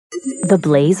The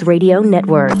Blaze Radio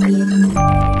Network.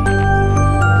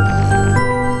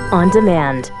 On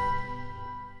demand.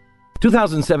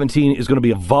 2017 is going to be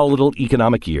a volatile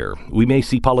economic year. We may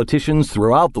see politicians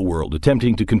throughout the world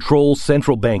attempting to control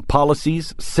central bank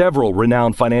policies. Several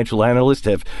renowned financial analysts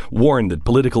have warned that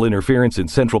political interference in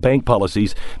central bank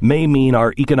policies may mean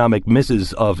our economic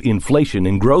misses of inflation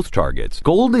and growth targets.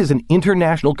 Gold is an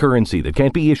international currency that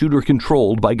can't be issued or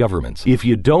controlled by governments. If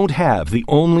you don't have the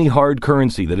only hard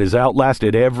currency that has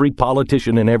outlasted every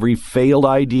politician and every failed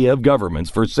idea of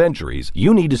governments for centuries,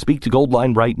 you need to speak to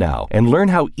Goldline right now and learn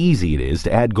how easy it is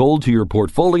to add gold to your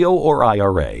portfolio or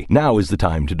IRA. Now is the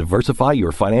time to diversify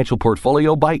your financial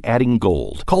portfolio by adding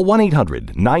gold. Call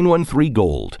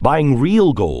 1-800-913-GOLD. Buying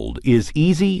real gold is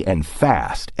easy and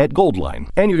fast at Goldline.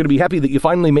 And you're going to be happy that you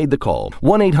finally made the call.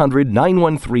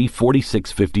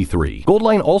 1-800-913-4653.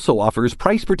 Goldline also offers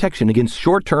price protection against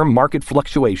short-term market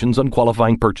fluctuations on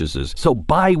qualifying purchases. So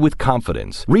buy with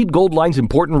confidence. Read Goldline's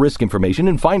important risk information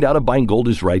and find out if buying gold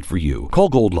is right for you. Call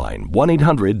Goldline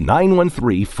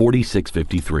 1-800-913-4653.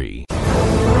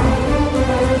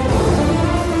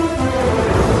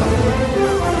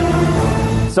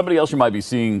 Somebody else you might be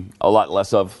seeing a lot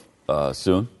less of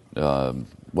soon.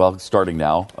 Starting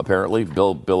now, apparently,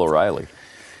 Bill O'Reilly.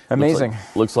 Amazing.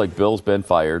 Looks like Bill's been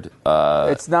fired.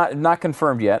 It's not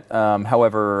confirmed yet.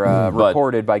 However,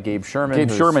 reported by Gabe Sherman. Gabe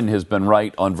Sherman has been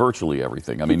right on virtually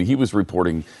everything. I mean, he was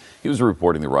reporting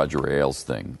the Roger Ailes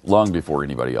thing long before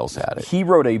anybody else had it. He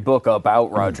wrote a book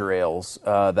about Roger Ailes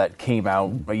that came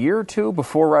out a year or two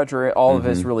before all of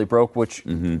this really broke, which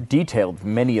detailed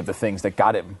many of the things that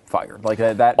got him fired. Like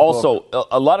that. Also, book.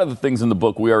 a lot of the things in the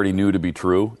book we already knew to be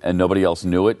true, and nobody else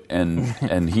knew it,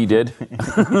 and he did.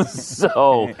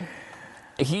 So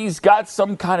he's got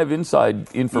some kind of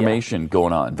inside information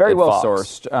going on. Very well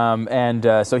Fox.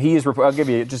 sourced, so he is. I'll give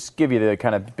you the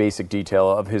kind of basic detail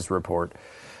of his report.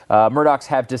 Murdochs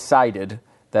have decided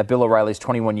that Bill O'Reilly's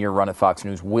 21-year run at Fox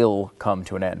News will come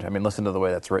to an end. I mean, listen to the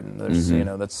way that's written. There's,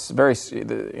 that's very,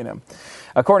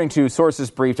 According to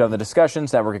sources briefed on the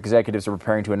discussions, network executives are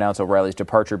preparing to announce O'Reilly's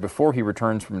departure before he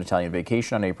returns from an Italian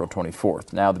vacation on April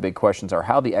 24th. Now, the big questions are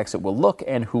how the exit will look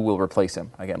and who will replace him.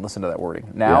 Again, listen to that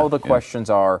wording. Now, the questions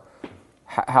are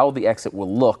how the exit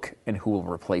will look and who will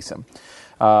replace him.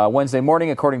 Wednesday morning,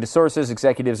 according to sources,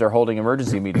 executives are holding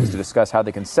emergency meetings to discuss how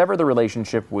they can sever the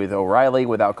relationship with O'Reilly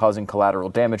without causing collateral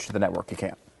damage to the network. You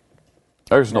can't.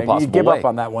 There's no possible way. You give way. up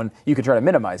on that one. You could try to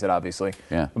minimize it, obviously.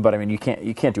 Yeah. But I mean, you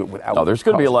can't do it without. No, there's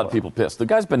going to be a lot of people pissed. The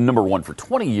guy's been number one for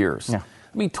 20 years. Yeah.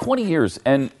 I mean, 20 years,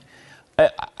 and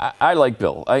I like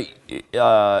Bill. He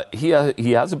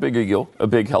has a big ego, a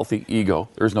big healthy ego.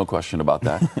 There's no question about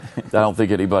that. I don't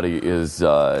think anybody is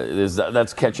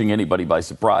that's catching anybody by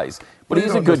surprise. But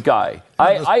he's a good guy.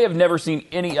 I have never seen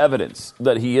any evidence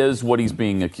that he is what he's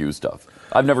being accused of.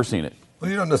 I've never seen it. Well,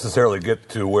 you don't necessarily get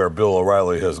to where Bill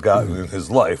O'Reilly has gotten in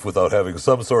his life without having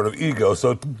some sort of ego.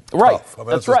 So right, tough. I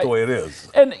mean, that's just right. The way it is.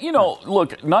 And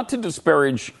look, not to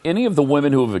disparage any of the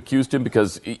women who have accused him,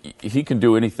 because he can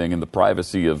do anything in the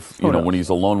privacy of when he's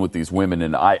alone with these women.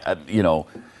 And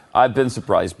I've been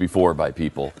surprised before by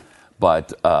people.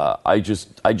 But I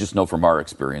just know from our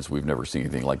experience we've never seen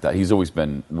anything like that. He's always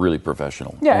been really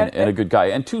professional and a good guy,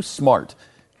 and too smart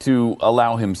to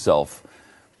allow himself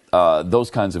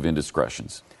those kinds of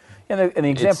indiscretions. And the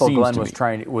example Glenn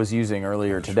was using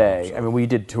earlier today, I mean, we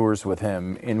did tours with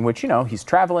him in which, he's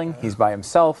traveling, he's by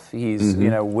himself, he's,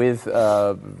 with,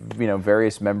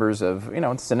 various members of,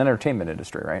 it's an entertainment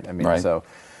industry, right? I mean, so...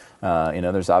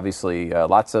 there's obviously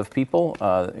lots of people,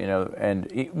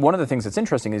 and one of the things that's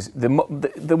interesting is the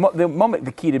moment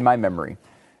that keyed in my memory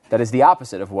that is the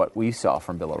opposite of what we saw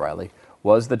from Bill O'Reilly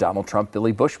was the Donald Trump,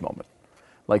 Billy Bush moment.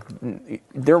 Like,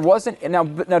 there wasn't, now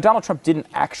Donald Trump didn't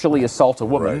actually assault a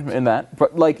woman in that,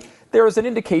 but like there was an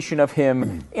indication of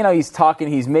him, he's talking,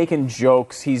 he's making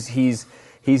jokes, he's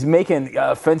making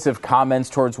offensive comments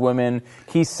towards women,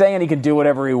 he's saying he can do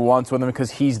whatever he wants with them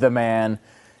because he's the man.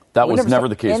 That was never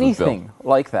the case with Bill. Anything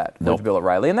like that with Bill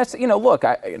O'Reilly. And that's, look,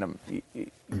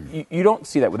 you don't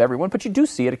see that with everyone, but you do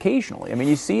see it occasionally. I mean,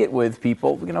 you see it with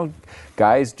people,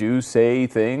 guys do say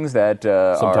things that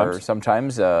are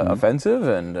sometimes offensive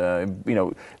and,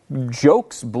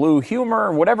 jokes, blue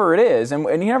humor, whatever it is. And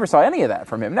you never saw any of that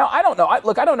from him. Now, I don't know. I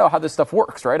don't know how this stuff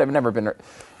works, right? I've never been,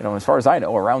 as far as I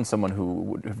know, around someone who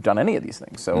would have done any of these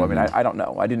things. So, I mean, I don't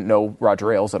know. I didn't know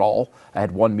Roger Ailes at all. I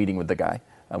had one meeting with the guy.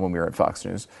 when we were at Fox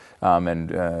News,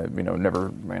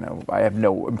 never, I have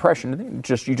no impression.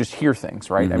 You just hear things,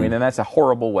 right? Mm-hmm. I mean, and that's a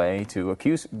horrible way to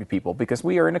accuse people because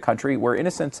we are in a country where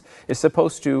innocence is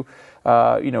supposed to,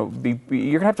 you're going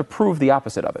to have to prove the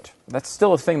opposite of it. That's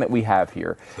still a thing that we have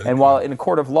here. And while in a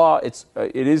court of law, it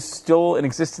is still in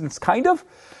existence, kind of.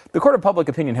 The court of public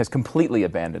opinion has completely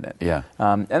abandoned it. Yeah.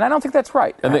 And I don't think that's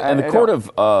right. And the court of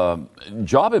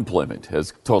job employment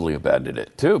has totally abandoned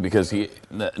it, too, because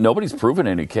nobody's proven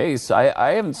any case.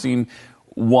 I haven't seen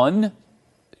one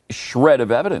shred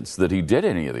of evidence that he did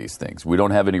any of these things. We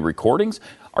don't have any recordings.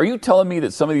 Are you telling me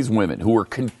that some of these women who were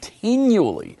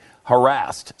continually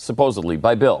harassed, supposedly,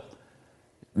 by Bill,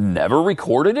 never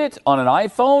recorded it on an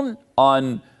iPhone,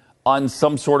 on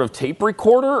some sort of tape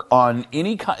recorder, on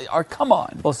any kind? Come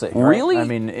on. We'll see. Really? Right? I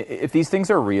mean, if these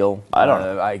things are real, I don't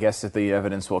know. I guess that the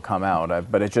evidence will come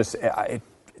out. But it just,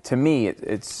 to me,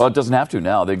 it's... Well, it doesn't have to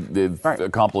now. They've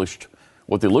accomplished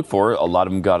what they look for. A lot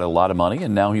of them got a lot of money,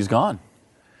 and now he's gone.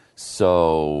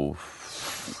 So...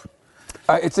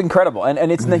 it's incredible,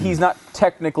 and he's not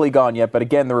technically gone yet. But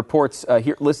again, the reports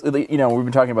here, we've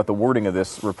been talking about the wording of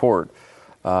this report.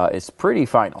 It's pretty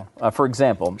final. For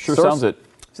example, sounds it.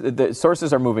 The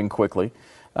sources are moving quickly.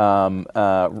 Discussions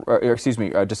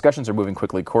are moving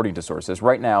quickly, according to sources.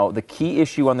 Right now, the key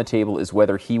issue on the table is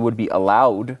whether he would be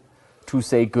allowed to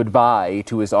say goodbye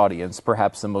to his audience,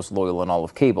 perhaps the most loyal in all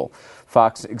of cable.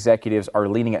 Fox executives are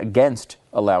leaning against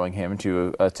allowing him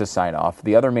to sign off.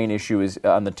 The other main issue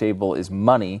on the table is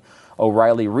money.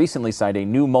 O'Reilly recently signed a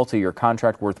new multi-year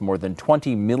contract worth more than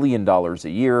 $20 million a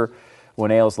year. When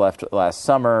Ailes left last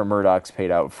summer, Murdoch's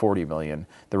paid out $40 million,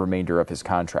 the remainder of his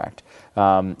contract.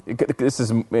 I'll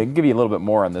give you a little bit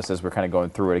more on this as we're kind of going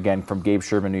through it. Again, from Gabe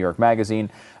Sherman, New York Magazine.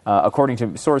 According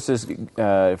to sources,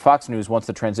 Fox News wants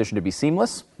the transition to be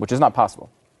seamless, which is not possible.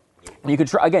 You could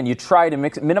try to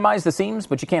minimize the seams,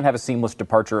 but you can't have a seamless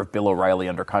departure of Bill O'Reilly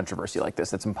under controversy like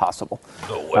this. That's impossible.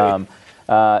 No way.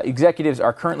 Executives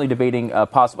are currently debating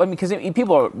possible. I mean, because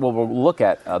people will look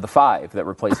at the five that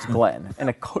replaced Glenn in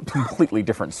a completely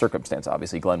different circumstance.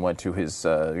 Obviously, Glenn went to his,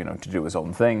 to do his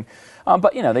own thing,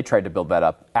 but they tried to build that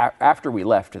up. After we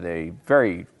left,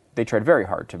 they tried very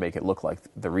hard to make it look like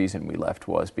the reason we left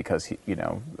was because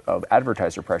of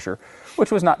advertiser pressure,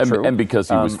 which was not true, and because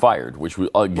he was fired, which was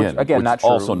again not true.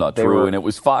 Also not true. And it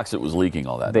was Fox that was leaking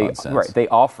all that nonsense. Right? They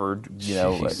offered,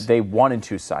 they wanted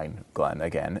to sign Glenn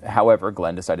again. However,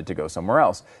 Glenn decided to go somewhere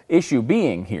else. Issue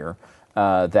being here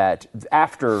that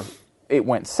after it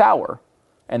went sour,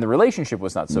 and the relationship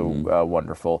was not so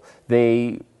wonderful,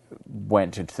 they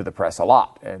went to the press a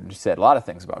lot and said a lot of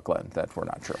things about Glenn that were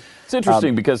not true. It's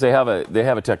interesting because they have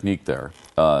a technique there.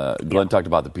 Glenn talked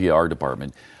about the PR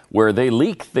department where they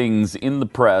leak things in the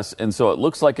press, and so it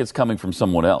looks like it's coming from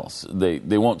someone else.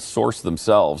 They won't source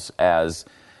themselves as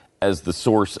the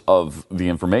source of the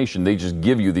information. They just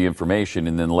give you the information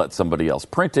and then let somebody else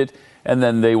print it, and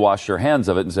then they wash their hands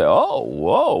of it and say, "Oh,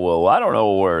 whoa, well, I don't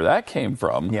know where that came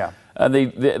from." Yeah, and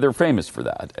they're famous for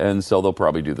that, and so they'll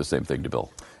probably do the same thing to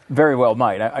Bill. Very well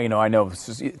might. I know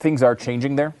things are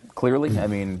changing there, clearly. I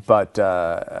mean, but,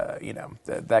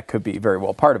 that could be very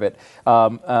well part of it.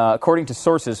 According to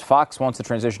sources, Fox wants the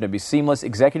transition to be seamless.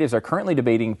 Executives are currently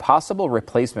debating possible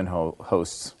replacement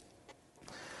hosts.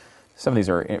 Some of these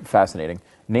are fascinating.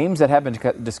 Names that have been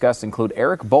discussed include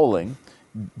Eric Bolling,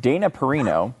 Dana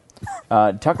Perino,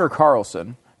 Tucker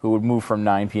Carlson, who would move from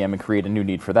 9 p.m. and create a new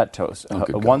need for that toast.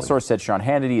 One source said Sean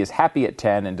Hannity is happy at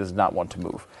 10 and does not want to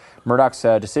move. Murdoch's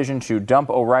decision to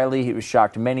dump O'Reilly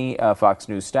shocked many Fox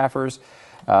News staffers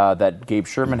that Gabe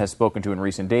Sherman has spoken to in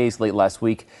recent days. Late last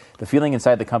week, the feeling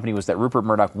inside the company was that Rupert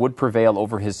Murdoch would prevail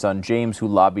over his son James, who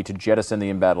lobbied to jettison the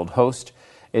embattled host.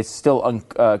 It's still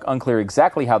unclear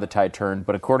exactly how the tide turned,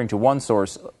 but according to one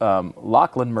source,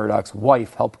 Lachlan Murdoch's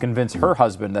wife helped convince her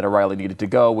husband that O'Reilly needed to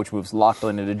go, which moves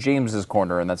Lachlan into James's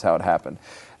corner, and that's how it happened.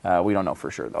 We don't know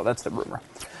for sure, though. That's the rumor.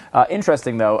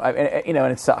 Interesting, though, and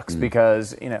it sucks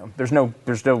because there's no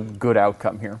good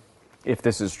outcome here. If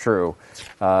this is true,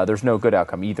 there's no good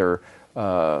outcome either.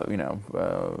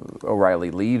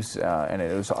 O'Reilly leaves, and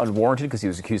it was unwarranted because he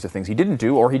was accused of things he didn't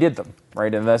do, or he did them,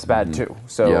 right? And that's bad too.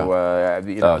 So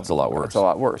it's a lot worse. It's a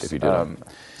lot worse if he did them.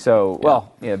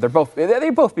 They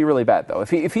both be really bad though.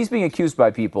 If he's being accused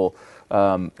by people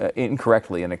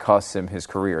incorrectly and it costs him his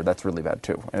career, that's really bad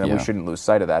too, and we shouldn't lose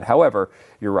sight of that. However,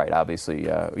 you're right. Obviously,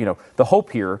 the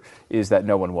hope here is that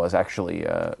no one was actually,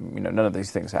 none of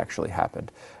these things actually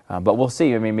happened. But we'll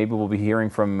see. I mean, maybe we'll be hearing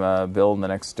from Bill in the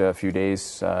next few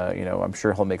days. I'm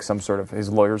sure he'll make his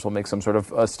lawyers will make some sort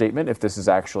of statement if this is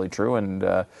actually true, and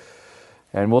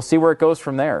And we'll see where it goes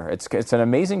from there. It's an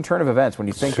amazing turn of events when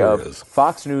you think of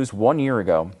Fox News 1 year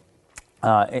ago.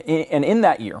 And in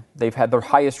that year, they've had the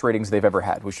highest ratings they've ever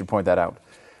had. We should point that out.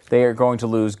 They are going to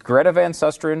lose Greta Van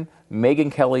Susteren, Megyn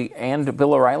Kelly, and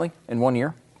Bill O'Reilly in 1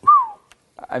 year.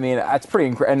 I mean, that's pretty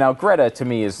incredible. And now Greta, to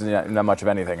me, is not much of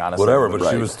anything, honestly. Whatever, but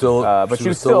she was still, she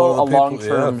was still a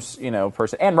long-term,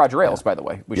 person. And Roger Ailes, by the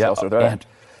way. We should also throw that.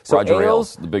 So Roger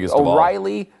Ailes, the biggest of all.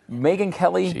 O'Reilly, Megyn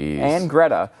Kelly, and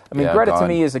Greta. I mean, Greta to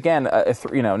me is, again,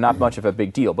 not much of a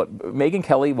big deal. But Megyn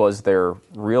Kelly was their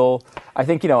real. I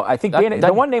think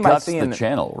the one name I've seen. The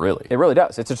channel, really. It really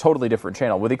does. It's a totally different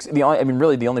channel. The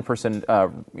only person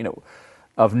of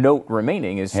note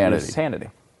remaining is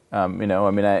Hannity.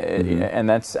 And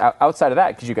that's outside of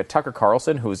that, because you got Tucker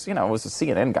Carlson, who's was a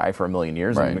CNN guy for a million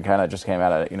years, and kind of just came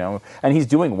out of and he's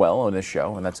doing well on this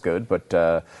show, and that's good, but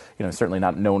certainly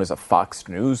not known as a Fox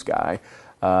News guy.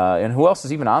 And who else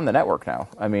is even on the network now?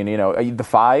 I mean, the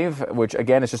Five, which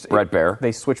again is just Bret Baier.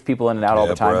 They switch people in and out all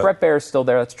the time. Bret Baier is still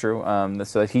there. That's true.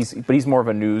 So he's more of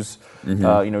a news,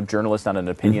 journalist, not an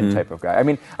opinion type of guy. I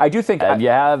mean, I do think. And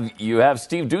you have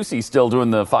Steve Doocy still doing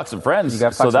the Fox and Friends.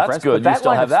 So that's good. But you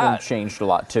still have that. Changed a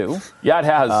lot too. Yeah, it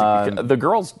has. The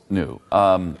girls knew.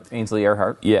 Ainsley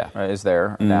Earhardt. Is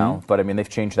there now, but I mean they've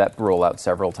changed that rollout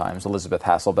several times. Elizabeth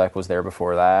Hasselbeck was there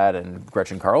before that, and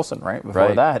Gretchen Carlson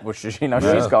before that, which she's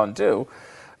gone too.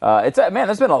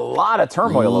 There's been a lot of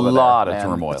turmoil over there. A lot of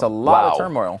turmoil. It's a lot of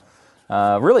turmoil.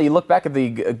 Really, you look back at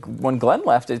when Glenn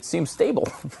left, it seems stable.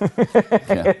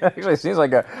 It actually seems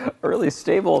like a really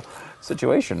stable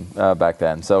situation back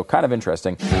then. So kind of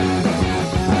interesting.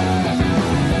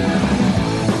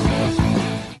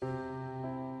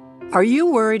 Are you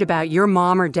worried about your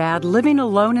mom or dad living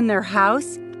alone in their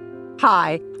house?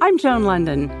 Hi, I'm Joan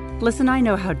London. Listen, I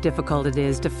know how difficult it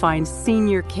is to find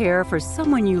senior care for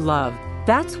someone you love.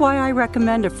 That's why I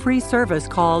recommend a free service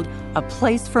called A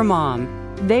Place for Mom.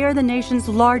 They are the nation's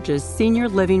largest senior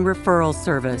living referral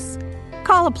service.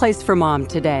 Call A Place for Mom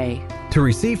today. To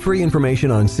receive free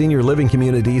information on senior living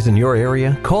communities in your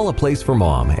area, call A Place for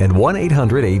Mom at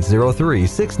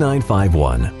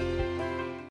 1-800-803-6951.